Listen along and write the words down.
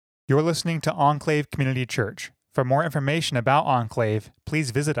You're listening to Enclave Community Church. For more information about Enclave,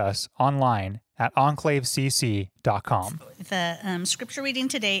 please visit us online at enclavecc.com. The scripture reading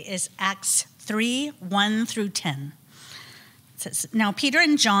today is Acts 3, 1 through 10. It says, "Now Peter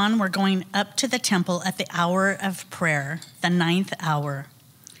and John were going up to the temple at the hour of prayer, the 9th hour.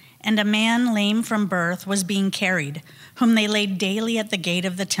 And a man lame from birth was being carried, whom they laid daily at the gate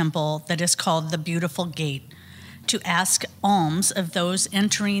of the temple that is called the Beautiful Gate, to ask alms of those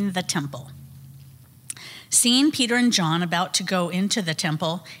entering the temple. Seeing Peter and John about to go into the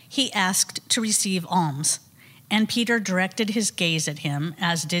temple, he asked to receive alms. And Peter directed his gaze at him,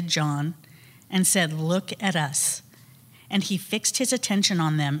 as did John, and said, 'Look at us.' And he fixed his attention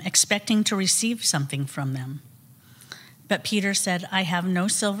on them, expecting to receive something from them. But Peter said, 'I have no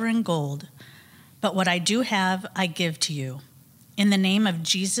silver and gold, but what I do have I give to you. In the name of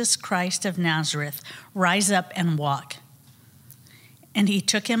Jesus Christ of Nazareth, rise up and walk.' And he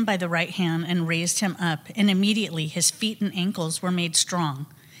took him by the right hand and raised him up, and immediately his feet and ankles were made strong.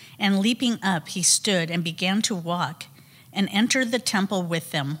 And leaping up, he stood and began to walk, and entered the temple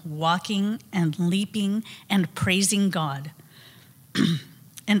with them, walking and leaping and praising God.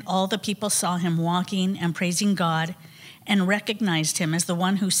 And all the people saw him walking and praising God, and recognized him as the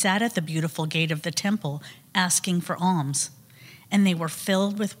one who sat at the beautiful gate of the temple, asking for alms. And they were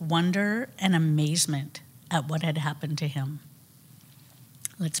filled with wonder and amazement at what had happened to him."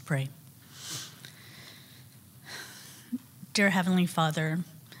 Let's pray. Dear Heavenly Father,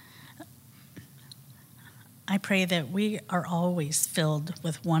 I pray that we are always filled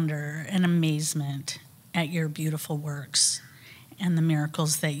with wonder and amazement at your beautiful works and the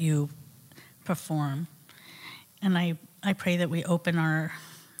miracles that you perform. And I pray that we open our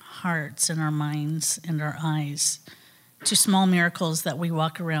hearts and our minds and our eyes to small miracles that we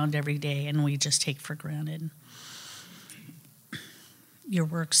walk around every day and we just take for granted. Your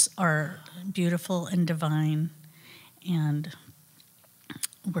works are beautiful and divine, and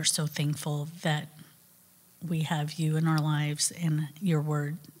we're so thankful that we have you in our lives and your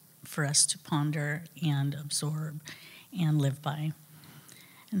word for us to ponder and absorb and live by.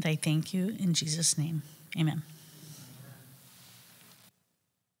 And I thank you in Jesus' name. Amen.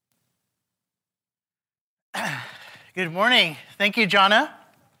 Good morning. Thank you, Jonna.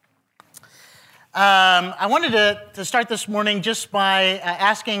 I wanted to start this morning just by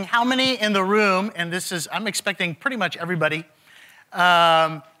asking how many in the room, and I'm expecting pretty much everybody,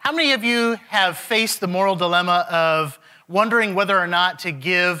 how many of you have faced the moral dilemma of wondering whether or not to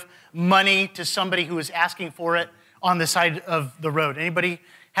give money to somebody who is asking for it on the side of the road? Anybody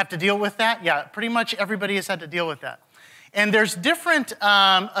have to deal with that? Yeah, pretty much everybody has had to deal with that. And there's different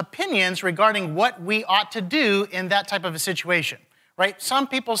opinions regarding what we ought to do in that type of a situation, right? Some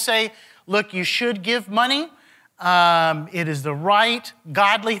people say, look, you should give money. It is the right,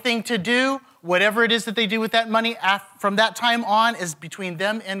 godly thing to do. Whatever it is that they do with that money from that time on is between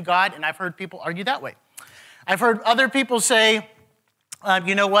them and God, and I've heard people argue that way. I've heard other people say,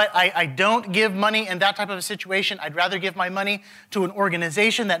 you know what, I don't give money in that type of a situation. I'd rather give my money to an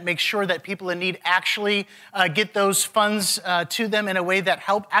organization that makes sure that people in need actually get those funds to them in a way that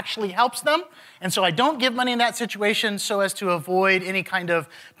actually helps them. And so I don't give money in that situation so as to avoid any kind of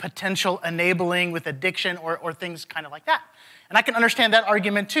potential enabling with addiction or things kind of like that. And I can understand that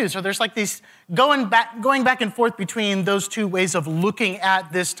argument too. So there's like these going back and forth between those two ways of looking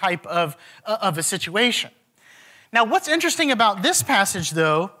at this type of a situation. Now, what's interesting about this passage,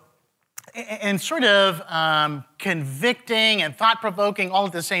 though, and sort of convicting and thought-provoking all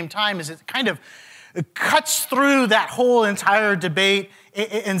at the same time, is it kind of cuts through that whole entire debate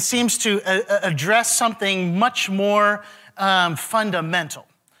and seems to address something much more fundamental,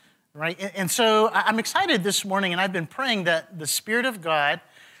 right? And so I'm excited this morning, and I've been praying that the Spirit of God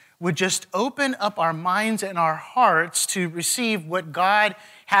would just open up our minds and our hearts to receive what God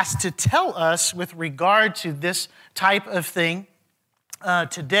has to tell us with regard to this type of thing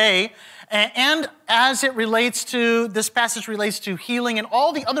today. And as it relates to, this passage relates to healing and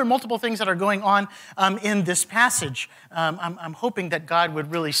all the other multiple things that are going on in this passage. I'm hoping that God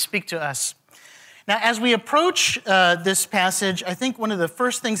would really speak to us. Now, as we approach this passage, I think one of the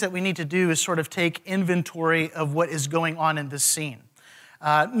first things that we need to do is sort of take inventory of what is going on in this scene.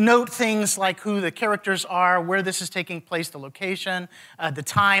 Note things like who the characters are, where this is taking place, the location, the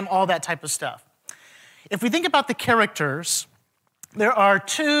time, all that type of stuff. If we think about the characters, there are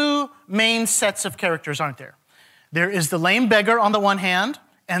two main sets of characters, aren't there? There is the lame beggar on the one hand,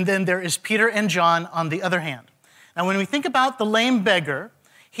 and then there is Peter and John on the other hand. Now, when we think about the lame beggar,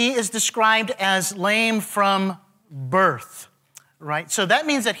 he is described as lame from birth, right? So that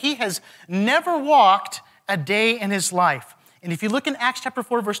means that he has never walked a day in his life. And if you look in Acts chapter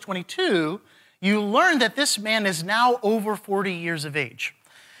 4, verse 22, you learn that this man is now over 40 years of age.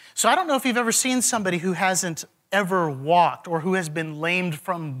 So I don't know if you've ever seen somebody who hasn't ever walked or who has been lamed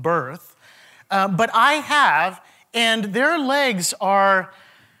from birth, but I have, and their legs are,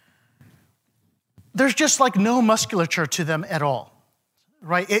 there's just like no musculature to them at all,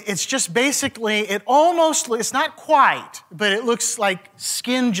 right? It's just basically, it's not quite, but it looks like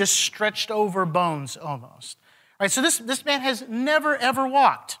skin just stretched over bones almost, right? So this man has never, ever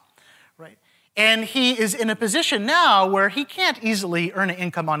walked, right? And he is in a position now where he can't easily earn an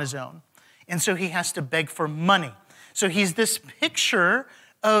income on his own. And so he has to beg for money. So he's this picture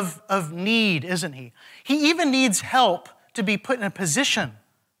of need, isn't he? He even needs help to be put in a position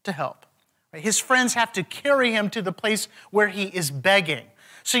to help. Right? His friends have to carry him to the place where he is begging.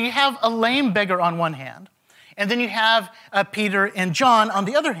 So you have a lame beggar on one hand, and then you have Peter and John on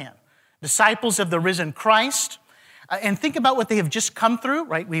the other hand, disciples of the risen Christ. And think about what they have just come through,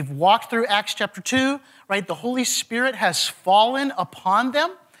 right? We've walked through Acts chapter 2, right? The Holy Spirit has fallen upon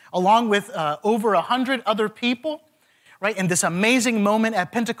them, along with over 100 other people, right? In this amazing moment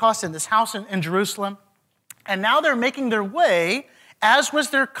at Pentecost in this house in Jerusalem. And now they're making their way, as was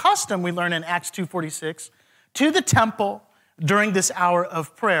their custom, we learn in Acts 2:46, to the temple during this hour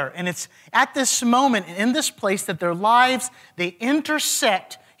of prayer. And it's at this moment, in this place, that their lives, they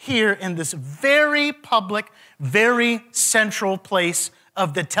intersect here in this very public, very central place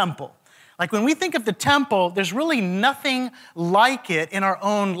of the temple. Like when we think of the temple, there's really nothing like it in our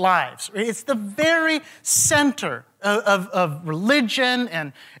own lives. It's the very center of religion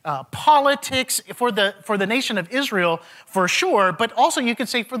and politics for the nation of Israel, for sure, but also you could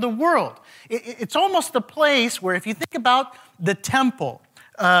say for the world. It's almost the place where if you think about the temple,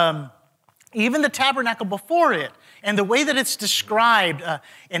 even the tabernacle before it, and the way that it's described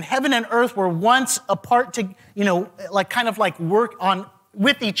in heaven and earth were once apart to, like work on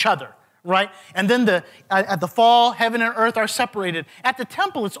with each other, right? And then at the fall, heaven and earth are separated. At the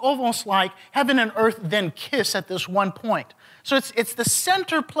temple, it's almost like heaven and earth then kiss at this one point. So it's the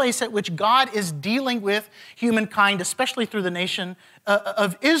center place at which God is dealing with humankind, especially through the nation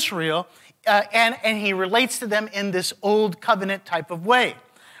of Israel, and he relates to them in this old covenant type of way.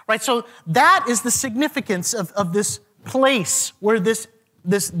 Right, so that is the significance of this place where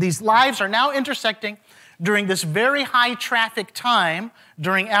these lives are now intersecting during this very high traffic time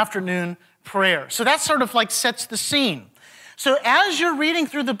during afternoon prayer. So that sort of like sets the scene. So as you're reading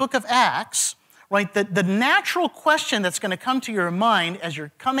through the book of Acts, right, the natural question that's going to come to your mind as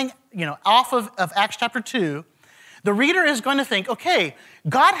you're coming off of Acts chapter 2, the reader is going to think, okay,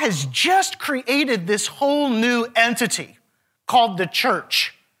 God has just created this whole new entity called the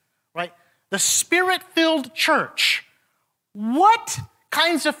church. Right? The Spirit-filled church. What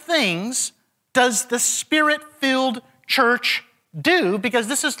kinds of things does the Spirit-filled church do? Because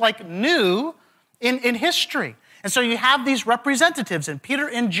this is like new in history. And so you have these representatives in Peter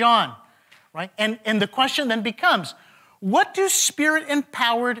and John, right? And the question then becomes, what do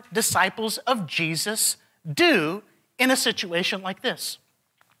Spirit-empowered disciples of Jesus do in a situation like this?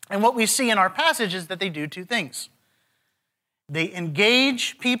 And what we see in our passage is that they do two things. They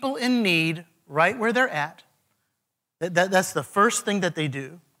engage people in need right where they're at. That's the first thing that they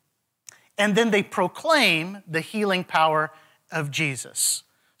do. And then they proclaim the healing power of Jesus.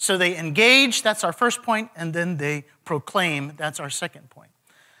 So they engage, that's our first point, and then they proclaim, that's our second point.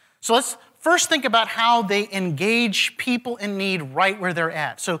 So let's first think about how they engage people in need right where they're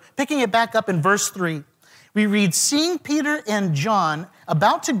at. So picking it back up in verse 3, we read, seeing Peter and John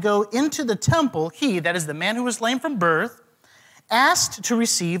about to go into the temple, he, that is the man who was lame from birth, asked to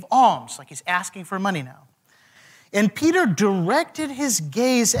receive alms, like he's asking for money now. And Peter directed his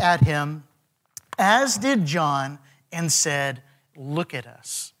gaze at him, as did John, and said, look at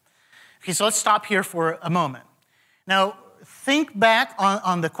us. Okay, so let's stop here for a moment. Now, think back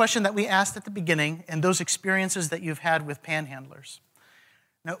on the question that we asked at the beginning and those experiences that you've had with panhandlers.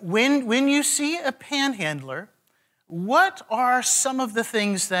 Now, when you see a panhandler, what are some of the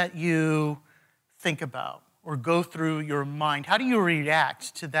things that you think about or go through your mind? How do you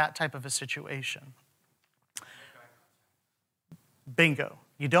react to that type of a situation? Bingo.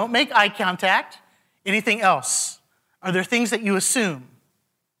 You don't make eye contact. Anything else? Are there things that you assume?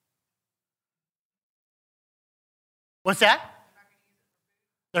 What's that?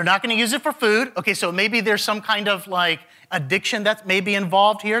 They're not going to use it for food. Okay, so maybe there's some kind of like addiction that's maybe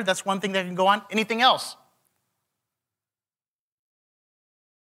involved here. That's one thing that can go on. Anything else?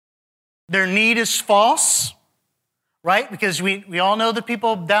 Their need is false, right? Because we all know the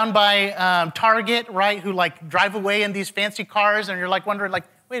people down by Target, right, who like drive away in these fancy cars and you're like wondering like,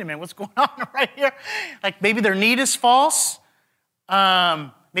 wait a minute, what's going on right here? Like maybe their need is false.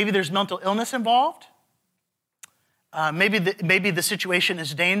 Maybe there's mental illness involved. Maybe the situation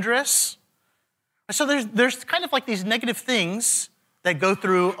is dangerous. So there's kind of like these negative things that go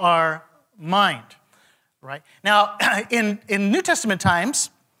through our mind, right? Now, in New Testament times,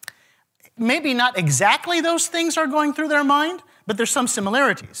 maybe not exactly those things are going through their mind, but there's some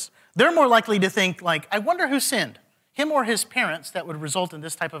similarities. They're more likely to think like, I wonder who sinned, him or his parents, that would result in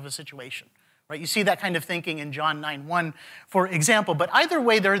this type of a situation, right? You see that kind of thinking in John 9:1, for example. But either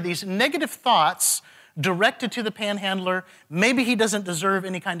way, there are these negative thoughts directed to the panhandler. Maybe he doesn't deserve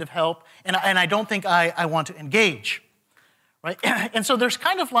any kind of help, and I don't think I want to engage, right? And so there's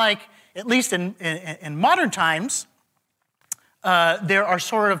kind of like, at least in modern times, there are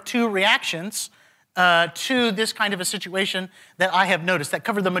sort of two reactions to this kind of a situation that I have noticed that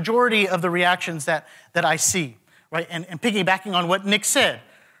cover the majority of the reactions that I see, right? And piggybacking on what Nick said,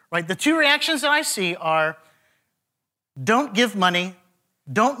 right? The two reactions that I see are don't give money,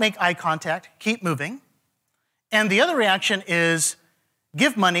 don't make eye contact, keep moving. And the other reaction is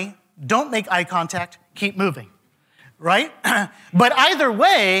give money, don't make eye contact, keep moving, right? But either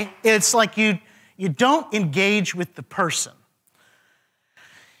way, it's like you don't engage with the person.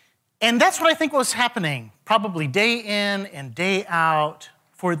 And that's what I think was happening probably day in and day out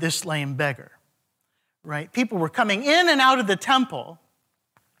for this lame beggar, right? People were coming in and out of the temple,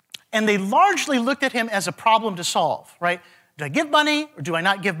 and they largely looked at him as a problem to solve, right? Do I give money or do I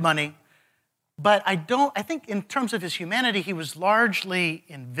not give money? But I think in terms of his humanity, he was largely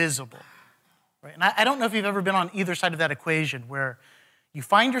invisible, right? And I don't know if you've ever been on either side of that equation where you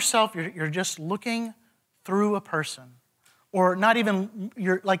find yourself, you're just looking through a person, or not even,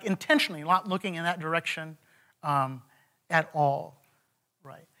 you're like intentionally not looking in that direction at all,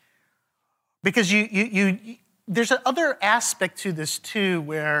 right? Because there's another aspect to this too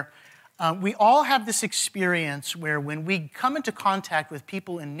where we all have this experience where when we come into contact with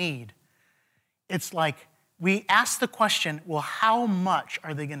people in need, it's like we ask the question, well, how much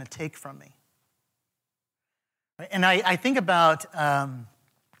are they going to take from me? And I think about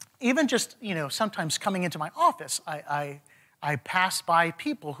even just, sometimes coming into my office, I pass by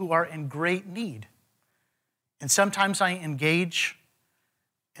people who are in great need. And sometimes I engage,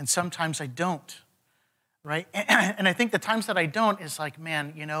 and sometimes I don't, right? And I think the times that I don't is like,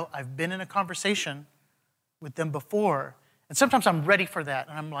 man, I've been in a conversation with them before, and sometimes I'm ready for that.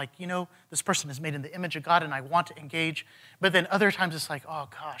 And I'm like, this person is made in the image of God, and I want to engage. But then other times it's like, oh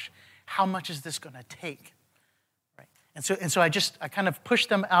gosh, how much is this going to take? Right? And so I kind of push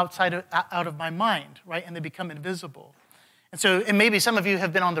them out of my mind, right? And they become invisible. And maybe some of you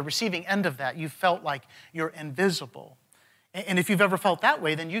have been on the receiving end of that. You felt like you're invisible. And if you've ever felt that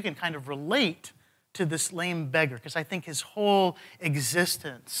way, then you can kind of relate to this lame beggar, because I think his whole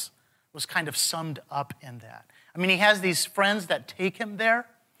existence was kind of summed up in that. I mean, he has these friends that take him there,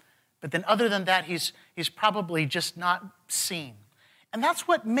 but then other than that, he's probably just not seen. And that's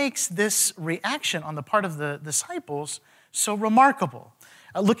what makes this reaction on the part of the disciples so remarkable.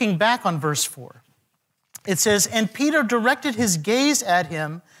 Looking back on verse 4, it says, "And Peter directed his gaze at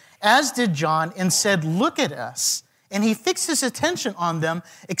him, as did John, and said, 'Look at us.' And he fixed his attention on them,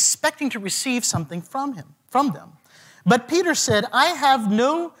 expecting to receive something from them. But Peter said, 'I have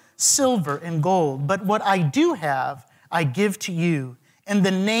no silver and gold, but what I do have, I give to you. In the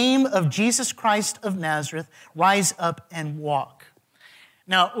name of Jesus Christ of Nazareth, rise up and walk.'"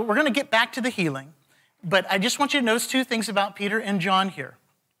 Now, we're going to get back to the healing, but I just want you to notice two things about Peter and John here.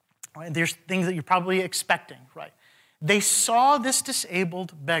 Right? There's things that you're probably expecting, right? They saw this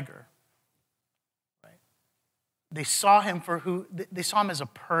disabled beggar. Right? They saw him they saw him as a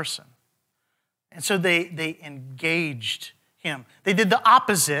person. And so they engaged him. They did the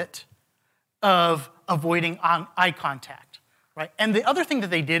opposite of avoiding eye contact, right? And the other thing that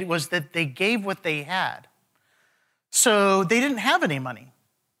they did was that they gave what they had. So they didn't have any money.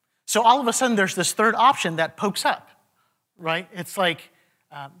 So all of a sudden there's this third option that pokes up, right? It's like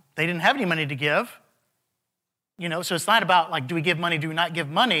they didn't have any money to give, so it's not about like, do we give money, do we not give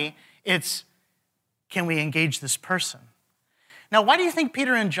money? It's, can we engage this person? Now, why do you think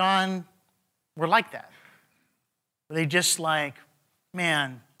Peter and John were like that? Were they just like,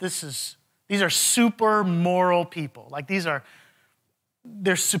 man, these are super moral people. Like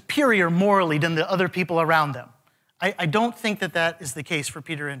they're superior morally than the other people around them. I don't think that is the case for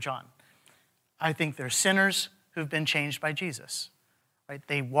Peter and John. I think they're sinners who've been changed by Jesus. Right?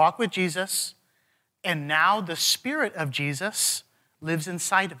 They walk with Jesus, and now the Spirit of Jesus lives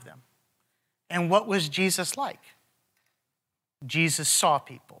inside of them. And what was Jesus like? Jesus saw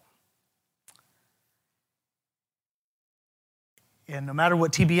people. And no matter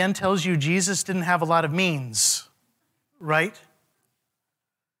what TBN tells you, Jesus didn't have a lot of means, right?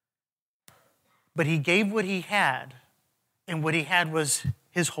 but he gave what he had, and what he had was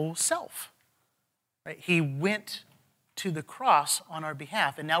his whole self. Right? He went to the cross on our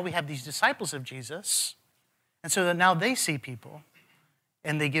behalf, and now we have these disciples of Jesus, and so that now they see people,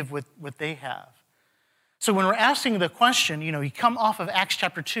 and they give what they have. So when we're asking the question, you come off of Acts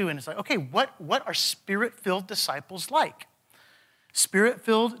chapter 2, and it's like, okay, what are Spirit-filled disciples like?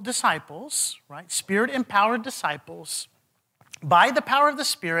 Spirit-filled disciples, right? Spirit-empowered disciples, by the power of the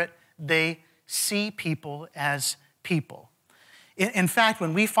Spirit, they see people as people. In fact,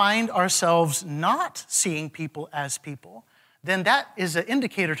 when we find ourselves not seeing people as people, then that is an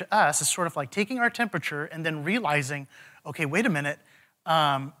indicator to us. It's sort of like taking our temperature and then realizing, okay, wait a minute,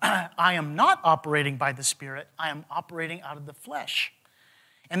 I am not operating by the Spirit. I am operating out of the flesh.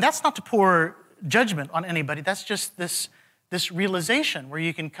 And that's not to pour judgment on anybody. That's just this realization where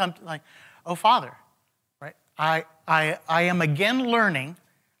you can come to like, oh, Father, right? I am again learning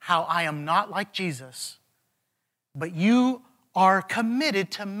how I am not like Jesus, but you are committed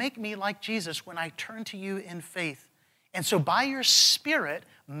to make me like Jesus when I turn to you in faith. And so by your Spirit,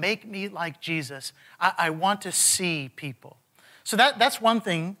 make me like Jesus. I want to see people. So that's one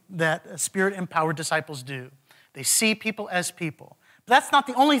thing that Spirit-empowered disciples do. They see people as people. But that's not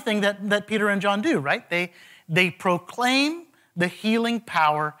the only thing that Peter and John do, right? They proclaim the healing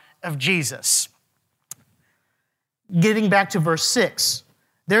power of Jesus. Getting back to verse 6,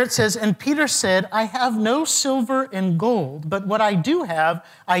 there it says, and Peter said, I have no silver and gold, but what I do have,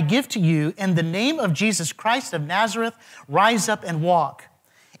 I give to you. In the name of Jesus Christ of Nazareth, rise up and walk.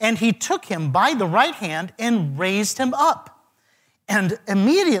 And he took him by the right hand and raised him up. And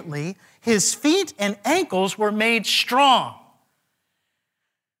immediately his feet and ankles were made strong.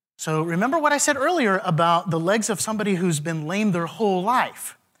 So remember what I said earlier about the legs of somebody who's been lame their whole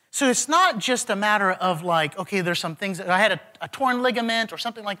life. So it's not just a matter of like, okay, there's some things, I had a torn ligament or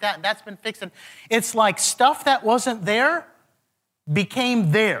something like that, and that's been fixed. And it's like stuff that wasn't there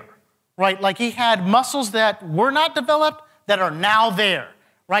became there, right? Like he had muscles that were not developed that are now there,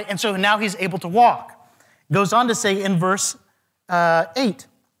 right? And so now he's able to walk. Goes on to say in verse 8,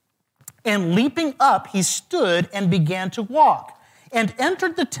 and leaping up, he stood and began to walk, and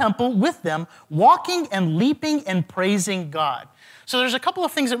entered the temple with them, walking and leaping and praising God. So there's a couple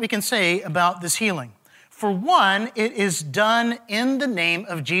of things that we can say about this healing. For one, it is done in the name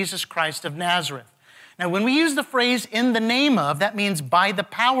of Jesus Christ of Nazareth. Now, when we use the phrase in the name of, that means by the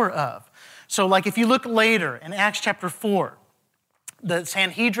power of. So like if you look later in Acts chapter 4, the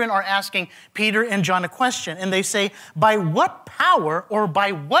Sanhedrin are asking Peter and John a question, and they say, by what power or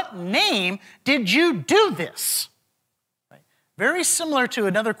by what name did you do this? Right? Very similar to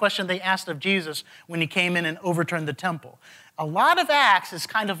another question they asked of Jesus when he came in and overturned the temple. A lot of Acts is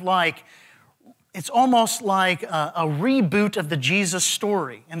kind of like, it's almost like a reboot of the Jesus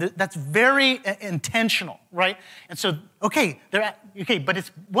story. And that's very intentional, right? And so, okay, but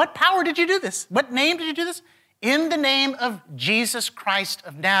it's, what power did you do this? What name did you do this? In the name of Jesus Christ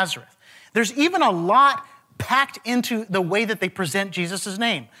of Nazareth. There's even a lot packed into the way that they present Jesus'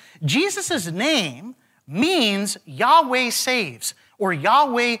 name. Jesus' name means Yahweh saves or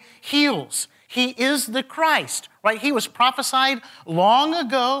Yahweh heals. He is the Christ, right? He was prophesied long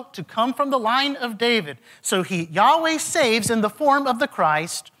ago to come from the line of David. So Yahweh saves in the form of the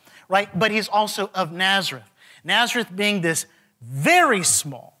Christ, right? But he's also of Nazareth. Nazareth being this very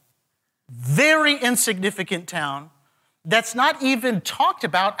small, very insignificant town that's not even talked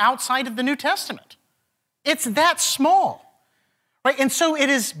about outside of the New Testament. It's that small, right? And so it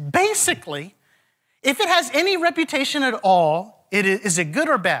is basically, if it has any reputation at all, is it good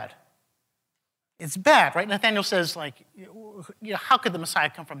or bad? It's bad, right? Nathanael says, like, how could the Messiah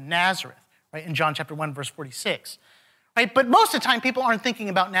come from Nazareth, right? In John chapter 1, verse 46, right? But most of the time, people aren't thinking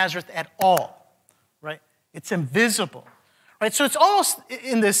about Nazareth at all, right? It's invisible, right? So it's almost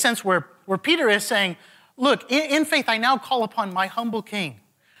in the sense where Peter is saying, look, in faith, I now call upon my humble King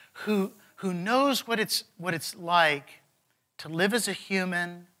who knows what it's like to live as a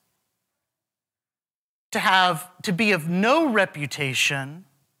human, to be of no reputation,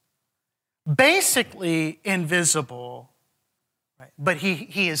 basically invisible, right? But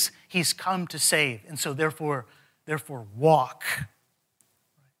he's come to save, and so therefore walk.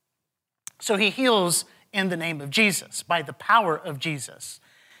 So he heals in the name of Jesus, by the power of Jesus.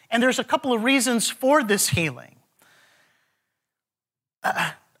 And there's a couple of reasons for this healing.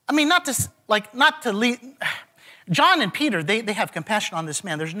 Not to lead. John and Peter, they have compassion on this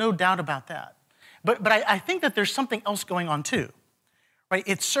man. There's no doubt about that. But I think that there's something else going on too. Right?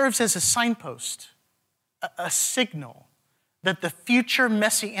 It serves as a signpost, a signal that the future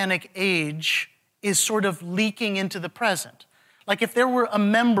messianic age is sort of leaking into the present. Like if there were a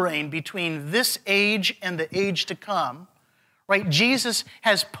membrane between this age and the age to come, right? Jesus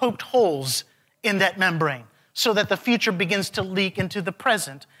has poked holes in that membrane so that the future begins to leak into the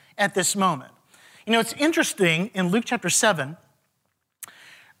present at this moment. You know, it's interesting in Luke chapter 7,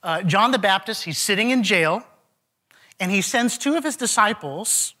 John the Baptist, he's sitting in jail, and he sends two of his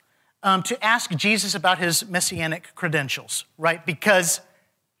disciples to ask Jesus about his messianic credentials, right? Because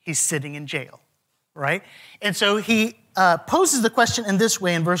he's sitting in jail, right? And so he poses the question in this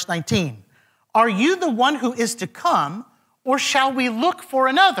way in verse 19. Are you the one who is to come, or shall we look for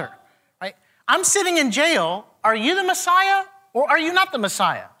another? Right? I'm sitting in jail. Are you the Messiah, or are you not the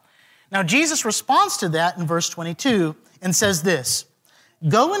Messiah? Now, Jesus responds to that in verse 22 and says this,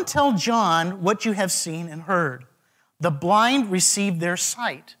 go and tell John what you have seen and heard. The blind receive their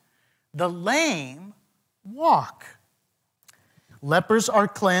sight. The lame walk. Lepers are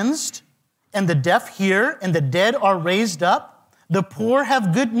cleansed, and the deaf hear, and the dead are raised up. The poor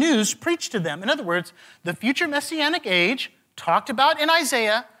have good news preached to them. In other words, the future messianic age, talked about in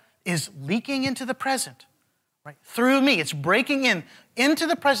Isaiah, is leaking into the present, right? Through me. It's breaking into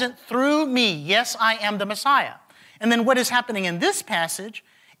the present through me. Yes, I am the Messiah. And then what is happening in this passage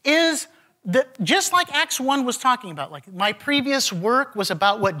is that just like Acts 1 was talking about, like my previous work was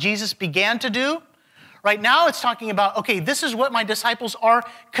about what Jesus began to do, right now it's talking about, okay, this is what my disciples are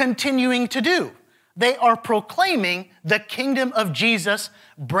continuing to do. They are proclaiming the kingdom of Jesus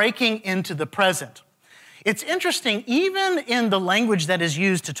breaking into the present. It's interesting, even in the language that is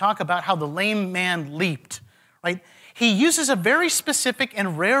used to talk about how the lame man leaped, right? He uses a very specific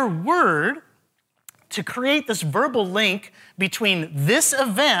and rare word to create this verbal link between this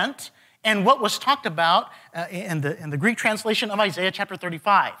event and what was talked about in the Greek translation of Isaiah chapter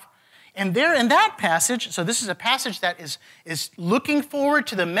 35. And there in that passage, so this is a passage that is looking forward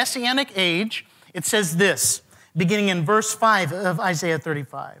to the Messianic age, it says this, beginning in verse 5 of Isaiah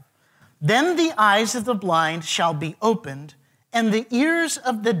 35. Then the eyes of the blind shall be opened, and the ears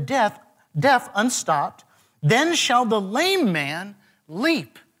of the deaf unstopped. Then shall the lame man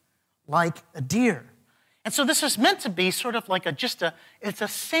leap like a deer. And so this is meant to be sort of like it's a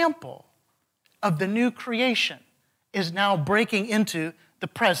sample of the new creation is now breaking into the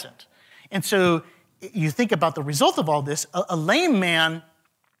present. And so you think about the result of all this, a lame man,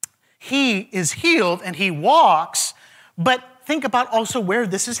 he is healed and he walks, but think about also where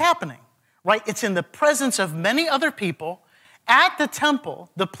this is happening, right? It's in the presence of many other people at the temple,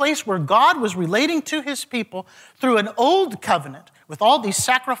 the place where God was relating to his people through an old covenant with all these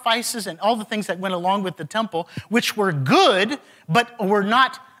sacrifices and all the things that went along with the temple, which were good, but were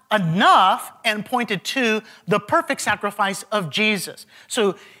not enough and pointed to the perfect sacrifice of Jesus.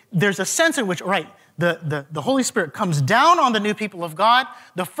 So there's a sense in which, right, the Holy Spirit comes down on the new people of God.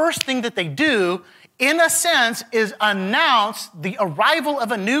 The first thing that they do, in a sense, is announce the arrival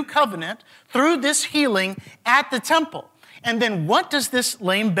of a new covenant through this healing at the temple. And then what does this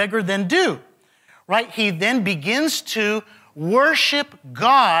lame beggar then do? Right? He then begins to worship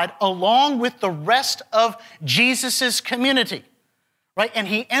God along with the rest of Jesus' community. Right? And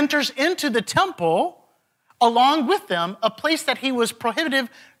he enters into the temple along with them, a place that he was prohibited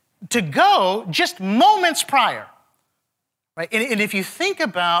to go just moments prior. Right? And if you think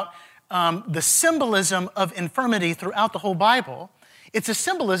about the symbolism of infirmity throughout the whole Bible, it's a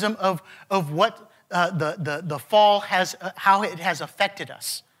symbolism of what the fall has, how it has affected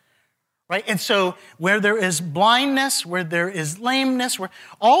us. Right? And so where there is blindness, where there is lameness, where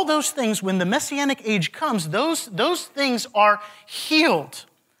all those things, when the Messianic age comes, those things are healed,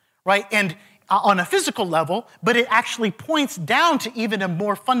 right? And on a physical level, but it actually points down to even a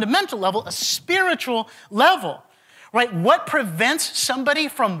more fundamental level, a spiritual level, right? What prevents somebody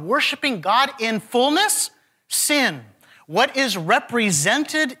from worshiping God in fullness? Sin. What is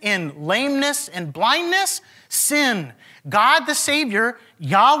represented in lameness and blindness? Sin. God the Savior,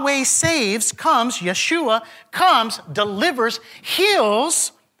 Yahweh saves, comes, Yeshua comes, delivers,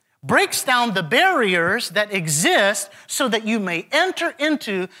 heals, breaks down the barriers that exist so that you may enter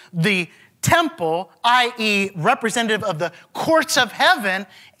into the temple, i.e. representative of the courts of heaven,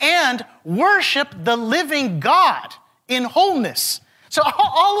 and worship the living God in wholeness. So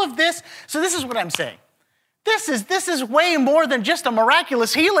all of this, so this is what I'm saying. This is way more than just a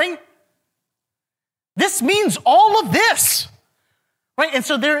miraculous healing. This means all of this, right? And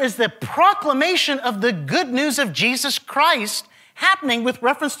so there is the proclamation of the good news of Jesus Christ happening with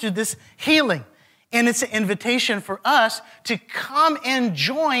reference to this healing. And it's an invitation for us to come and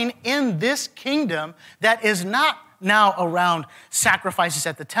join in this kingdom that is not now around sacrifices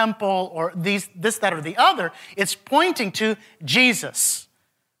at the temple or this, that, or the other. It's pointing to Jesus,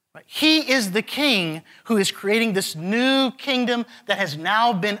 Right? He is the king who is creating this new kingdom that has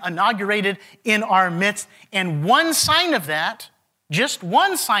now been inaugurated in our midst. And one sign of that, just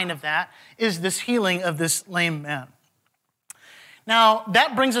one sign of that, is this healing of this lame man. Now,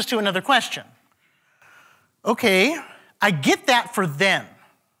 that brings us to another question. Okay, I get that for then.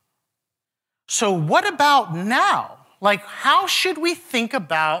 So what about now? Like, how should we think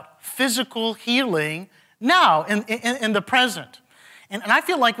about physical healing now in the present? And I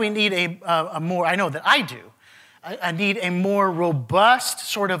feel like we need a more, I know that I do, I need a more robust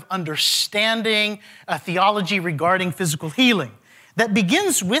sort of understanding, theology regarding physical healing that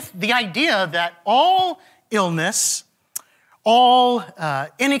begins with the idea that all illness,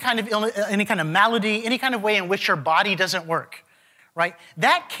 any kind of illness, any kind of malady, any kind of way in which your body doesn't work, right?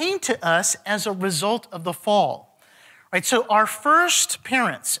 That came to us as a result of the fall, right? So our first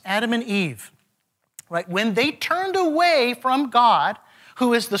parents, Adam and Eve, right, when they turned away from God,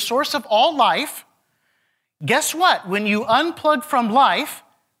 who is the source of all life, guess what? When you unplug from life,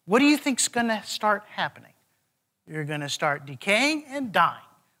 what do you think's going to start happening? You're going to start decaying and dying,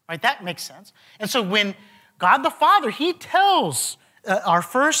 right? That makes sense. And so when God the Father, he tells our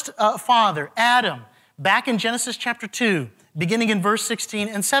first father, Adam, back in Genesis chapter 2, beginning in verse 16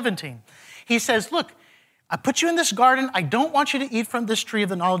 and 17, he says, look, I put you in this garden. I don't want you to eat from this tree of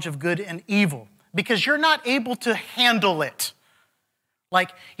the knowledge of good and evil because you're not able to handle it.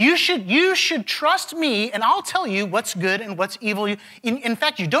 Like, you should trust me, and I'll tell you what's good and what's evil. In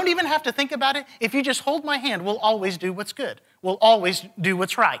fact, you don't even have to think about it. If you just hold my hand, we'll always do what's good. We'll always do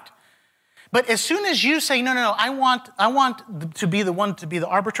what's right. But as soon as you say, no, I want to be the one to be the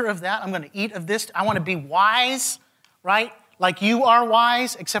arbiter of that. I'm going to eat of this. I want to be wise, right? Like you are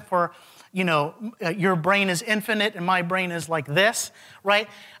wise, except for, your brain is infinite and my brain is like this, right?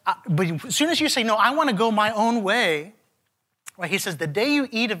 But as soon as you say, no, I want to go my own way, right, he says, the day you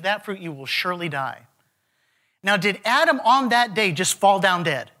eat of that fruit, you will surely die. Now, did Adam on that day just fall down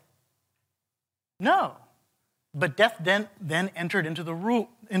dead? No. But death then entered into the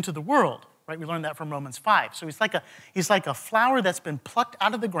world, right? We learned that from Romans 5. So he's like a flower that's been plucked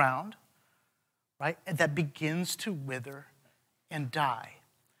out of the ground, right, that begins to wither and die.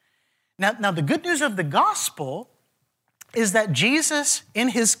 Now the good news of the gospel is that Jesus, in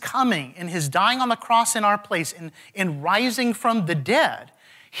his coming, in his dying on the cross in our place, in rising from the dead,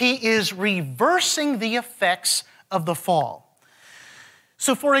 he is reversing the effects of the fall.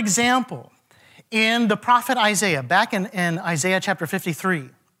 So, for example, in the prophet Isaiah, back in Isaiah chapter 53,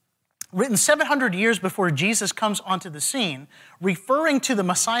 written 700 years before Jesus comes onto the scene, referring to the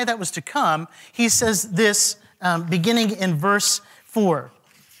Messiah that was to come, he says this, beginning in verse 4.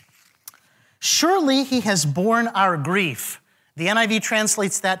 Surely he has borne our grief. The NIV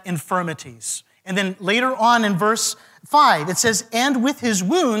translates that infirmities. And then later on in verse 5, it says, and with his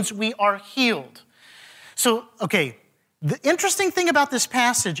wounds we are healed. So, okay, the interesting thing about this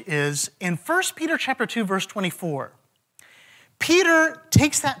passage is in 1 Peter chapter 2, verse 24, Peter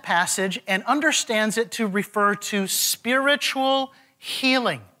takes that passage and understands it to refer to spiritual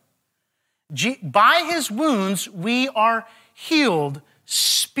healing. By his wounds, we are healed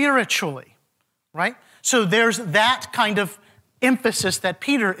spiritually. Right? So there's that kind of emphasis that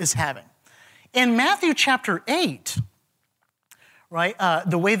Peter is having. In Matthew chapter 8, right,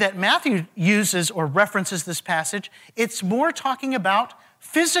 the way that Matthew uses or references this passage, it's more talking about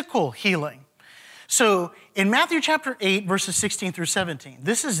physical healing. So in Matthew chapter 8, verses 16 through 17,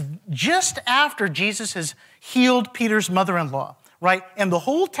 this is just after Jesus has healed Peter's mother-in-law, right? And the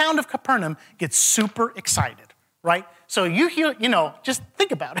whole town of Capernaum gets super excited, right? So you heal, just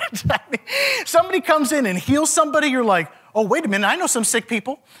think about it. Somebody comes in and heals somebody, you're like, oh, wait a minute, I know some sick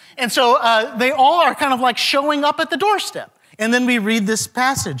people. And so they all are kind of like showing up at the doorstep. And then we read this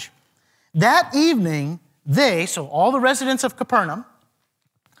passage. That evening, so all the residents of Capernaum,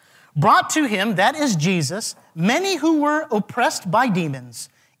 brought to him, that is Jesus, many who were oppressed by demons,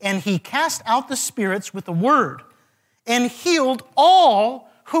 and he cast out the spirits with a word and healed all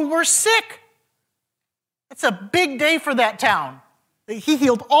who were sick. It's a big day for that town. He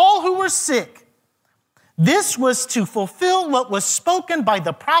healed all who were sick. This was to fulfill what was spoken by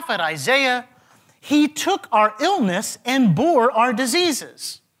the prophet Isaiah. He took our illness and bore our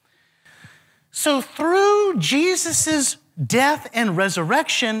diseases. So through Jesus' death and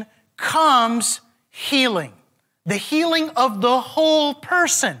resurrection comes healing. The healing of the whole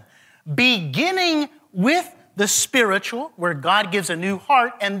person, beginning with the spiritual, where God gives a new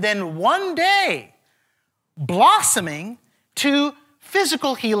heart, and then one day, blossoming to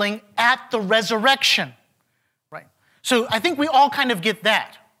physical healing at the resurrection, right? So I think we all kind of get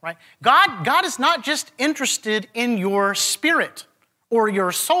that, right? God is not just interested in your spirit or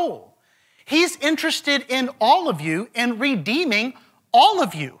your soul. He's interested in all of you and redeeming all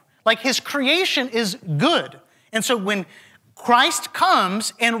of you. Like his creation is good. And so when Christ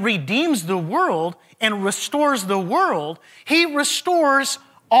comes and redeems the world and restores the world, he restores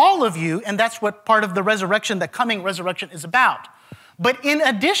all of you, and that's what part of the resurrection, the coming resurrection, is about. But in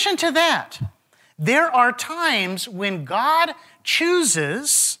addition to that, there are times when God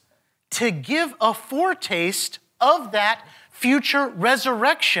chooses to give a foretaste of that future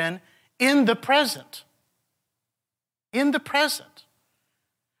resurrection in the present. In the present.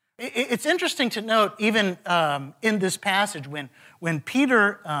 It's interesting to note, even in this passage, when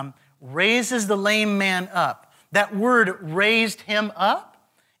Peter raises the lame man up, that word raised him up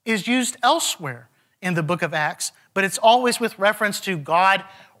is used elsewhere in the book of Acts, but it's always with reference to God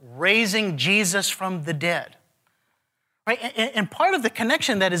raising Jesus from the dead. Right? And part of the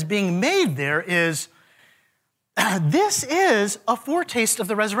connection that is being made there is this is a foretaste of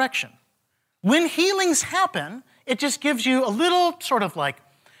the resurrection. When healings happen, it just gives you a little sort of like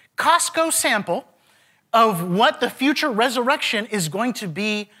Costco sample of what the future resurrection is going to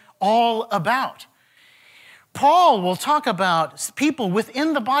be all about. Paul will talk about people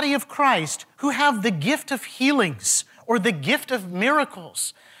within the body of Christ who have the gift of healings or the gift of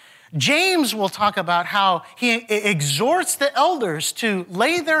miracles. James will talk about how he exhorts the elders to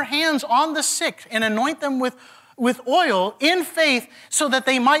lay their hands on the sick and anoint them with oil in faith so that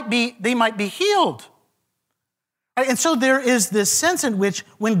they might be healed. And so there is this sense in which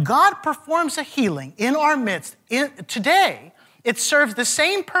when God performs a healing in our midst today, it serves the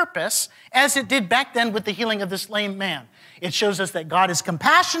same purpose as it did back then with the healing of this lame man. It shows us that God is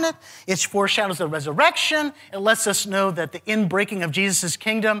compassionate. It foreshadows the resurrection. It lets us know that the inbreaking of Jesus'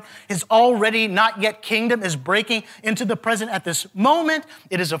 kingdom is already not yet kingdom, is breaking into the present at this moment.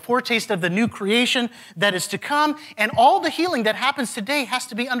 It is a foretaste of the new creation that is to come. And all the healing that happens today has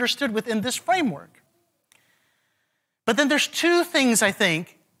to be understood within this framework. But then there's two things, I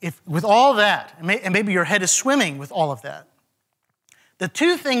think, with all that, and maybe your head is swimming with all of that. The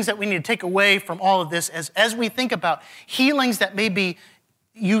two things that we need to take away from all of this as we think about healings that maybe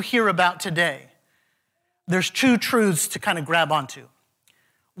you hear about today, there's two truths to kind of grab onto.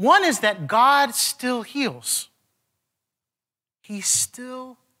 One is that God still heals. He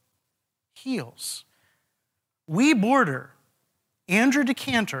still heals. Andrew de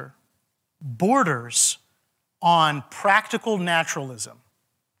Kanter borders on practical naturalism.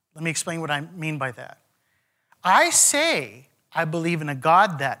 Let me explain what I mean by that. I believe in a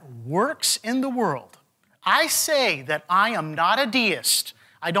God that works in the world. I say that I am not a deist.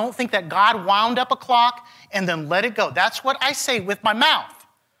 I don't think that God wound up a clock and then let it go. That's what I say with my mouth.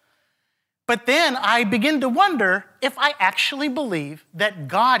 But then I begin to wonder if I actually believe that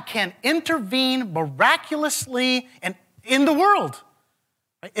God can intervene miraculously and in the world.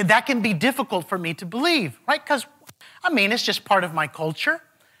 And that can be difficult for me to believe, right? Because, it's just part of my culture,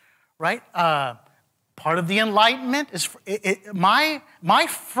 right? Part of the Enlightenment is my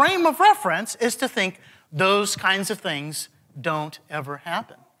frame of reference is to think those kinds of things don't ever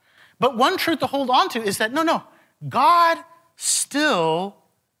happen. But one truth to hold on to is that no, God still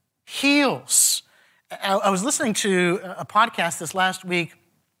heals. I was listening to a podcast this last week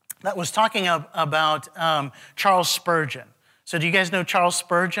that was talking about Charles Spurgeon. So do you guys know Charles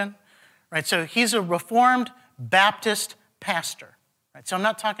Spurgeon? Right. So he's a Reformed Baptist pastor. Right, so I'm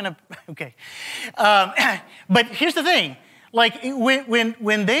not talking about, okay. But here's the thing. Like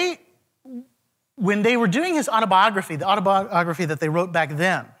when they were doing his autobiography, the autobiography that they wrote back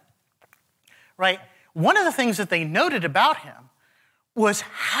then, right, one of the things that they noted about him was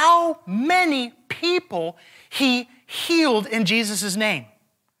how many people he healed in Jesus' name.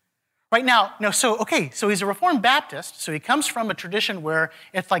 Right now, so he's a Reformed Baptist, so he comes from a tradition where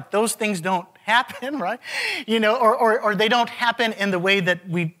it's like those things don't happen, right? Or they don't happen in the way that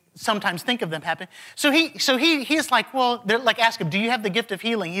we sometimes think of them happen. So he's like, well, they're like, ask him, do you have the gift of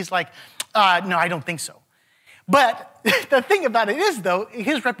healing? He's like, no, I don't think so. But the thing about it is, though,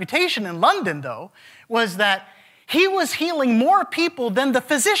 his reputation in London, though, was that he was healing more people than the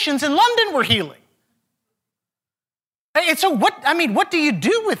physicians in London were healing. And so what do you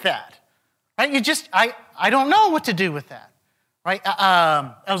do with that? Right? I don't know what to do with that. Right?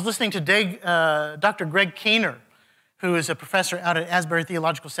 I was listening to Dr. Greg Keener, who is a professor out at Asbury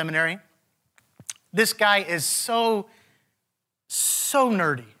Theological Seminary. This guy is so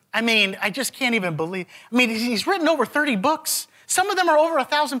nerdy. I just can't even believe. He's written over 30 books. Some of them are over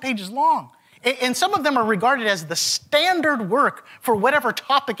 1,000 pages long. And some of them are regarded as the standard work for whatever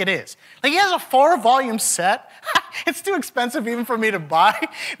topic it is. Like he has a 4-volume set. It's too expensive even for me to buy,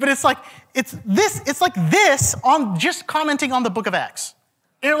 but it's like this on just commenting on the book of Acts.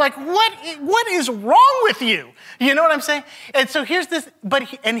 You're like, what is wrong with you? You know what I'm saying? And so here's this,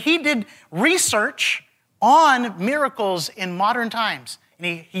 he did research on miracles in modern times.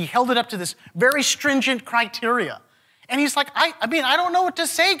 And he held it up to this very stringent criteria. And he's like, I don't know what to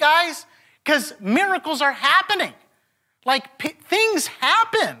say, guys, because miracles are happening. Like things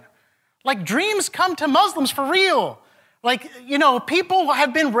happen. Like dreams come to Muslims for real. Like, people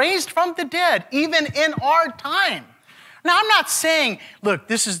have been raised from the dead, even in our time. Now, I'm not saying, look,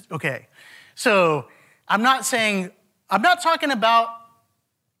 this is, okay. So I'm not talking about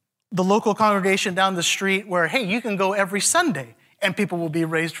the local congregation down the street where, hey, you can go every Sunday and people will be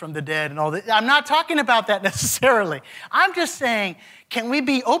raised from the dead and all that. I'm not talking about that necessarily. I'm just saying, can we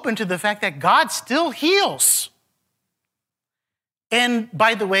be open to the fact that God still heals? And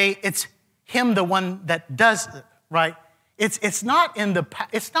by the way, it's him the one that does it, right? It's not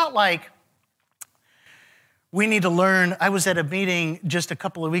like we need to learn. I was at a meeting just a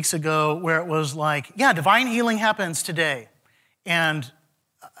couple of weeks ago where it was like, yeah, divine healing happens today. And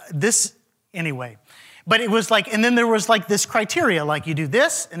anyway. But it was like, and then there was like this criteria, like you do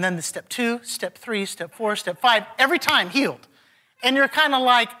this, and then the step 2, step 3, step 4, step 5, every time healed. And you're kind of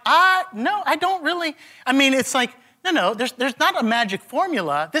like, no, I don't really. It's like, no, there's not a magic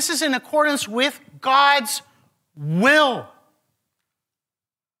formula. This is in accordance with God's will.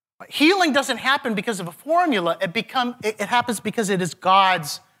 Healing doesn't happen because of a formula. It happens because it is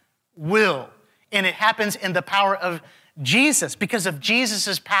God's will. And it happens in the power of Jesus, because of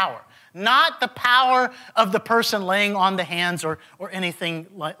Jesus' power. Not the power of the person laying on the hands or anything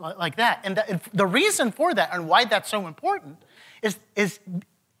like that. And the reason for that and why that's so important is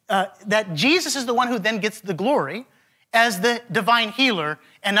that Jesus is the one who then gets the glory as the divine healer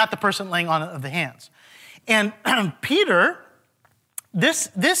and not the person laying on of the hands. And Peter, this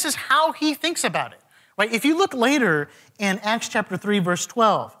is how he thinks about it. Right? If you look later in Acts chapter 3, verse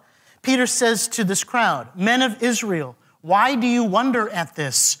 12, Peter says to this crowd, "Men of Israel, why do you wonder at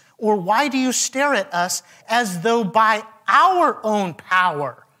this? Or why do you stare at us as though by our own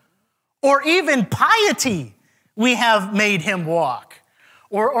power or even piety we have made him walk?"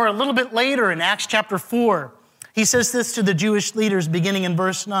 Or a little bit later in Acts chapter 4, he says this to the Jewish leaders beginning in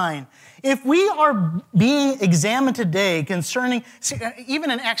verse 9. "If we are being examined today concerning,"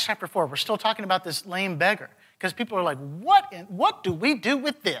 even in Acts chapter 4, we're still talking about this lame beggar because people are like, what do we do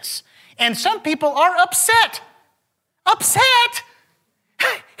with this? And some people are upset. Upset?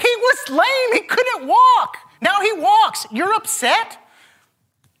 He was lame. He couldn't walk. Now he walks. You're upset?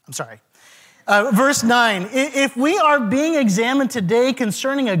 I'm sorry. Verse 9, "If we are being examined today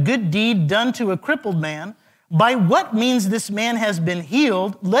concerning a good deed done to a crippled man, by what means this man has been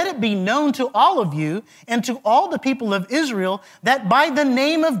healed, let it be known to all of you and to all the people of Israel that by the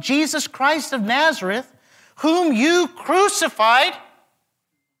name of Jesus Christ of Nazareth, whom you crucified,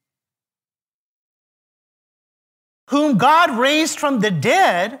 whom God raised from the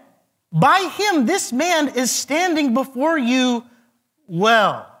dead, by him this man is standing before you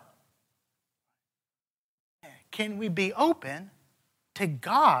well." Can we be open to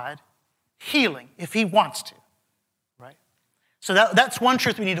God healing if he wants to, right? So that's one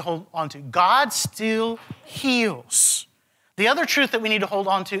truth we need to hold on to. God still heals. The other truth that we need to hold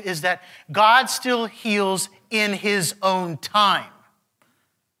on to is that God still heals in his own time.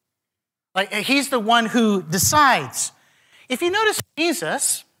 Like he's the one who decides. If you notice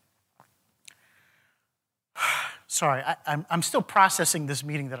Jesus, sorry, I'm still processing this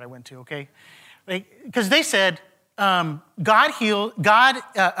meeting that I went to, okay? Because they said God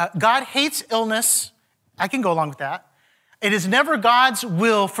hates illness. I can go along with that. It is never God's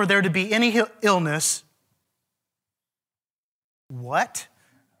will for there to be any illness. What?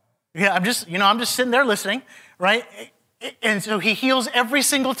 Yeah, I'm just sitting there listening, right? And so he heals every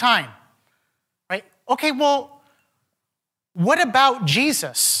single time. Right? Okay, well, what about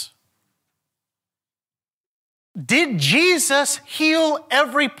Jesus? Did Jesus heal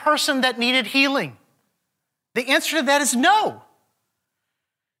every person that needed healing? The answer to that is no.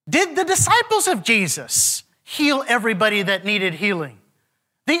 Did the disciples of Jesus heal everybody that needed healing?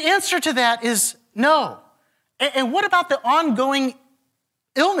 The answer to that is no. And what about the ongoing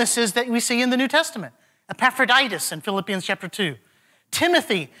illnesses that we see in the New Testament? Epaphroditus in Philippians chapter 2.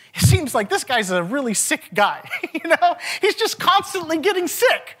 Timothy, it seems like this guy's a really sick guy, He's just constantly getting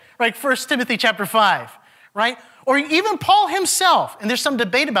sick, right? 1 Timothy chapter 5, right? Or even Paul himself, and there's some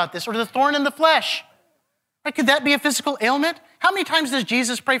debate about this, or the thorn in the flesh. Right? Could that be a physical ailment? How many times does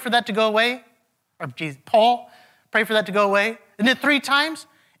Jesus pray for that to go away? Or Jesus, Paul, pray for that to go away. And then 3 times.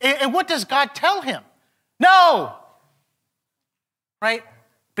 And what does God tell him? No. Right?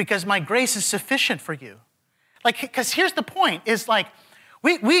 Because my grace is sufficient for you. Like, because here's the point, is like,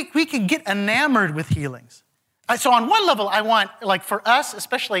 we can get enamored with healings. So on one level, I want, like for us,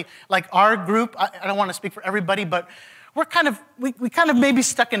 especially like our group, I don't want to speak for everybody, but we kind of maybe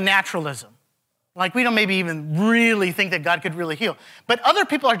stuck in naturalism. Like we don't maybe even really think that God could really heal. But other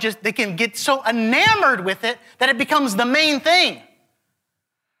people are they can get so enamored with it that it becomes the main thing.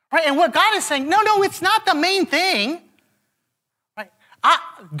 Right? And what God is saying, no, it's not the main thing. Right?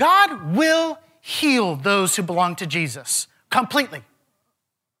 God will heal those who belong to Jesus completely,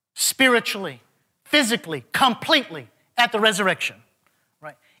 spiritually, physically, completely at the resurrection.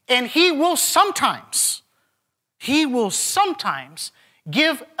 Right? And he will sometimes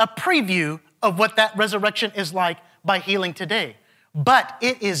give a preview of what that resurrection is like by healing today. But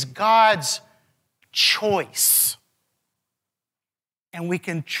it is God's choice. And we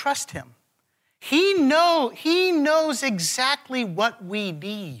can trust him. He knows exactly what we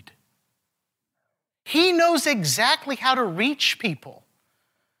need. He knows exactly how to reach people.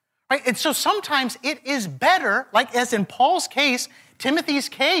 Right? And so sometimes it is better, like as in Paul's case, Timothy's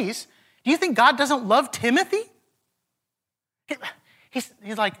case, do you think God doesn't love Timothy? He's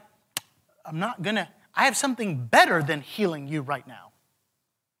like, I have something better than healing you right now.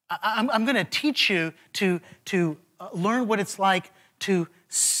 I'm going to teach you to learn what it's like to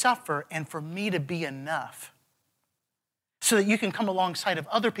suffer and for me to be enough so that you can come alongside of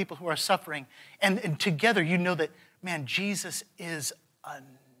other people who are suffering and together you know that, man, Jesus is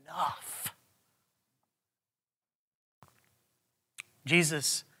enough.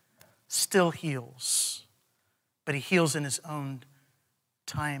 Jesus still heals, but he heals in his own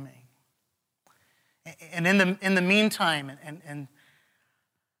timing. And in the meantime, and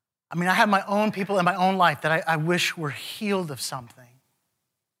I mean, I have my own people in my own life that I wish were healed of something.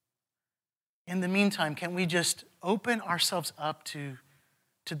 In the meantime, can we just open ourselves up to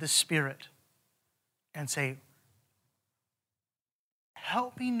the Spirit and say,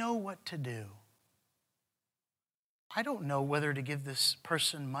 help me know what to do. I don't know whether to give this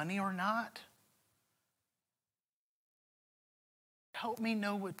person money or not. Help me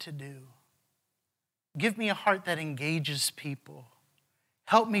know what to do. Give me a heart that engages people.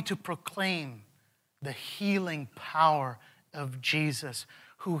 Help me to proclaim the healing power of Jesus,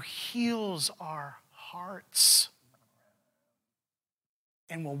 who heals our hearts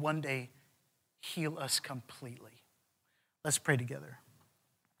and will one day heal us completely. Let's pray together.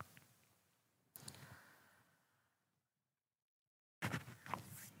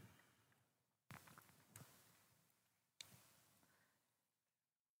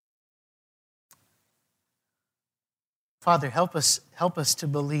 Father, help us to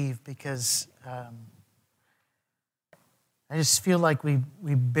believe, because I just feel like we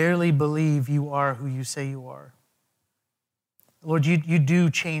barely believe you are who you say you are. Lord, you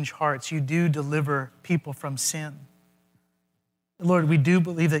do change hearts. You do deliver people from sin. Lord, we do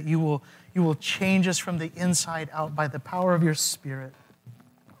believe that you will change us from the inside out by the power of your Spirit.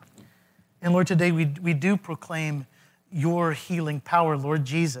 And Lord, today we do proclaim your healing power, Lord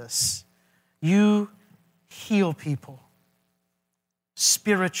Jesus. You heal people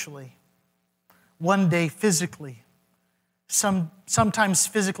spiritually, one day physically, sometimes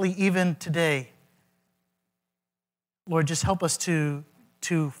physically even today. Lord, just help us to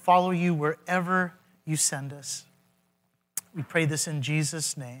follow you wherever you send us. We pray this in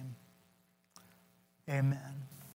Jesus' name. Amen.